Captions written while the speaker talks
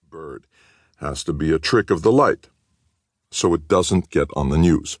word has to be a trick of the light, so it doesn't get on the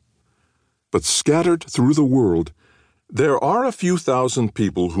news. But scattered through the world, there are a few thousand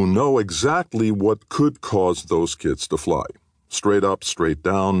people who know exactly what could cause those kids to fly. Straight up, straight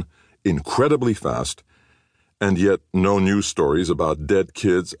down, incredibly fast, and yet no news stories about dead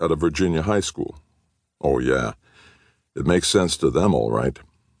kids at a Virginia high school. Oh yeah, it makes sense to them, all right.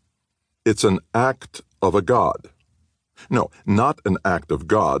 It's an act of a god. No, not an act of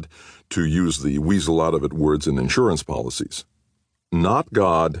God, to use the weasel-out-of-it words in insurance policies. Not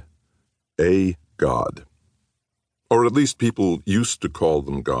God, a god. Or at least people used to call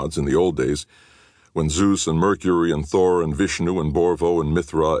them gods in the old days, when Zeus and Mercury and Thor and Vishnu and Borvo and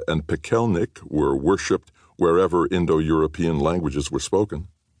Mithra and Pekelnik were worshipped wherever Indo-European languages were spoken.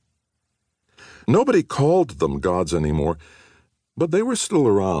 Nobody called them gods anymore, but they were still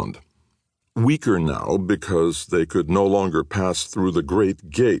around. Weaker now because they could no longer pass through the great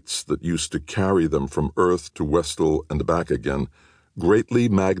gates that used to carry them from Earth to Westel and back again, greatly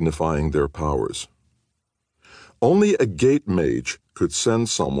magnifying their powers. Only a gate mage could send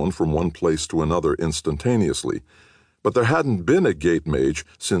someone from one place to another instantaneously, but there hadn't been a gate mage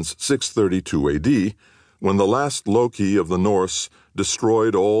since 632 AD, when the last Loki of the Norse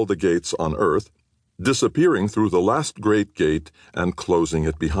destroyed all the gates on Earth, disappearing through the last great gate and closing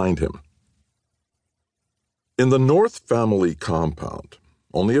it behind him. In the North family compound,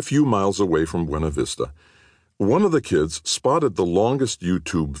 only a few miles away from Buena Vista, one of the kids spotted the longest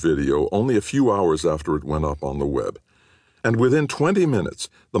YouTube video only a few hours after it went up on the web. And within 20 minutes,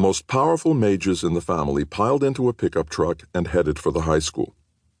 the most powerful mages in the family piled into a pickup truck and headed for the high school.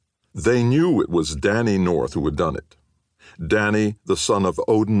 They knew it was Danny North who had done it. Danny, the son of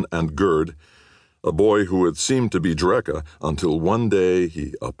Odin and Gerd, a boy who had seemed to be Dreka until one day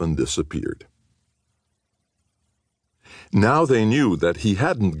he up and disappeared. Now they knew that he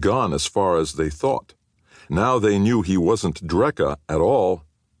hadn't gone as far as they thought. Now they knew he wasn't Dreka at all,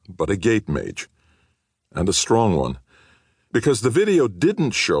 but a gate mage. And a strong one. Because the video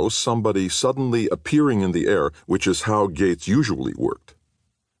didn't show somebody suddenly appearing in the air, which is how gates usually worked.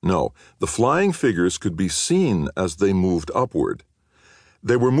 No, the flying figures could be seen as they moved upward.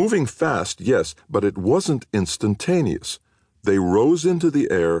 They were moving fast, yes, but it wasn't instantaneous. They rose into the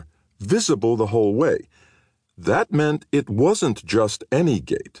air, visible the whole way. That meant it wasn't just any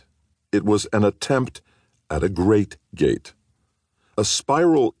gate. It was an attempt at a great gate. A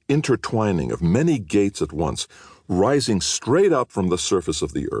spiral intertwining of many gates at once, rising straight up from the surface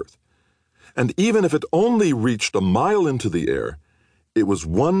of the earth. And even if it only reached a mile into the air, it was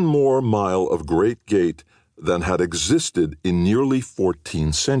one more mile of great gate than had existed in nearly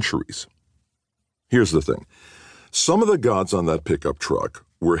 14 centuries. Here's the thing. Some of the gods on that pickup truck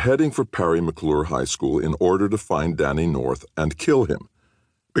were heading for Parry McClure High School in order to find Danny North and kill him.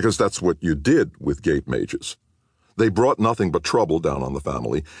 Because that's what you did with gate mages. They brought nothing but trouble down on the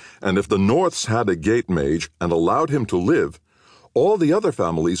family, and if the Norths had a gate mage and allowed him to live, all the other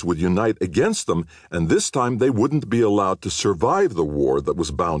families would unite against them, and this time they wouldn't be allowed to survive the war that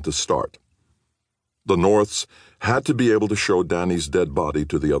was bound to start. The Norths had to be able to show Danny's dead body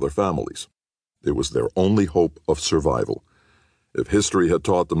to the other families. It was their only hope of survival. If history had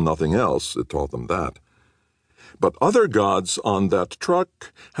taught them nothing else, it taught them that. But other gods on that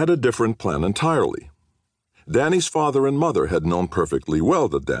truck had a different plan entirely. Danny's father and mother had known perfectly well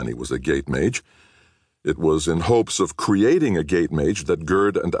that Danny was a gate mage. It was in hopes of creating a gate mage that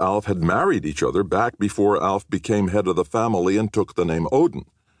Gerd and Alf had married each other back before Alf became head of the family and took the name Odin.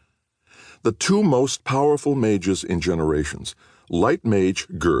 The two most powerful mages in generations, light mage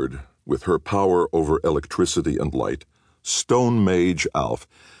Gerd, with her power over electricity and light, stone mage Alf,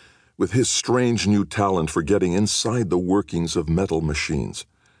 with his strange new talent for getting inside the workings of metal machines.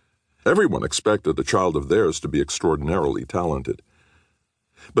 Everyone expected a child of theirs to be extraordinarily talented.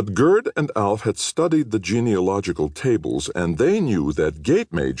 But Gerd and Alf had studied the genealogical tables, and they knew that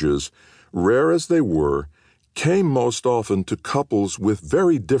gate mages, rare as they were, came most often to couples with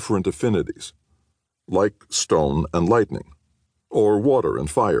very different affinities, like stone and lightning, or water and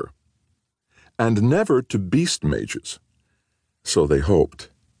fire, and never to beast mages. So they hoped.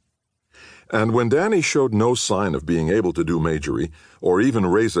 And when Danny showed no sign of being able to do magery, or even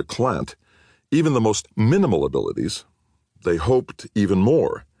raise a clant, even the most minimal abilities, they hoped even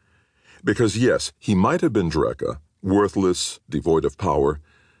more. Because yes, he might have been Dreka, worthless, devoid of power,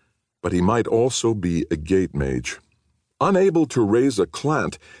 but he might also be a gate mage, unable to raise a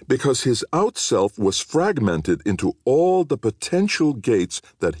clant because his out-self was fragmented into all the potential gates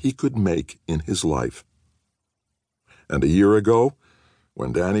that he could make in his life. And a year ago,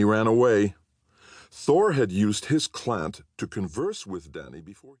 when Danny ran away, Thor had used his clant to converse with Danny before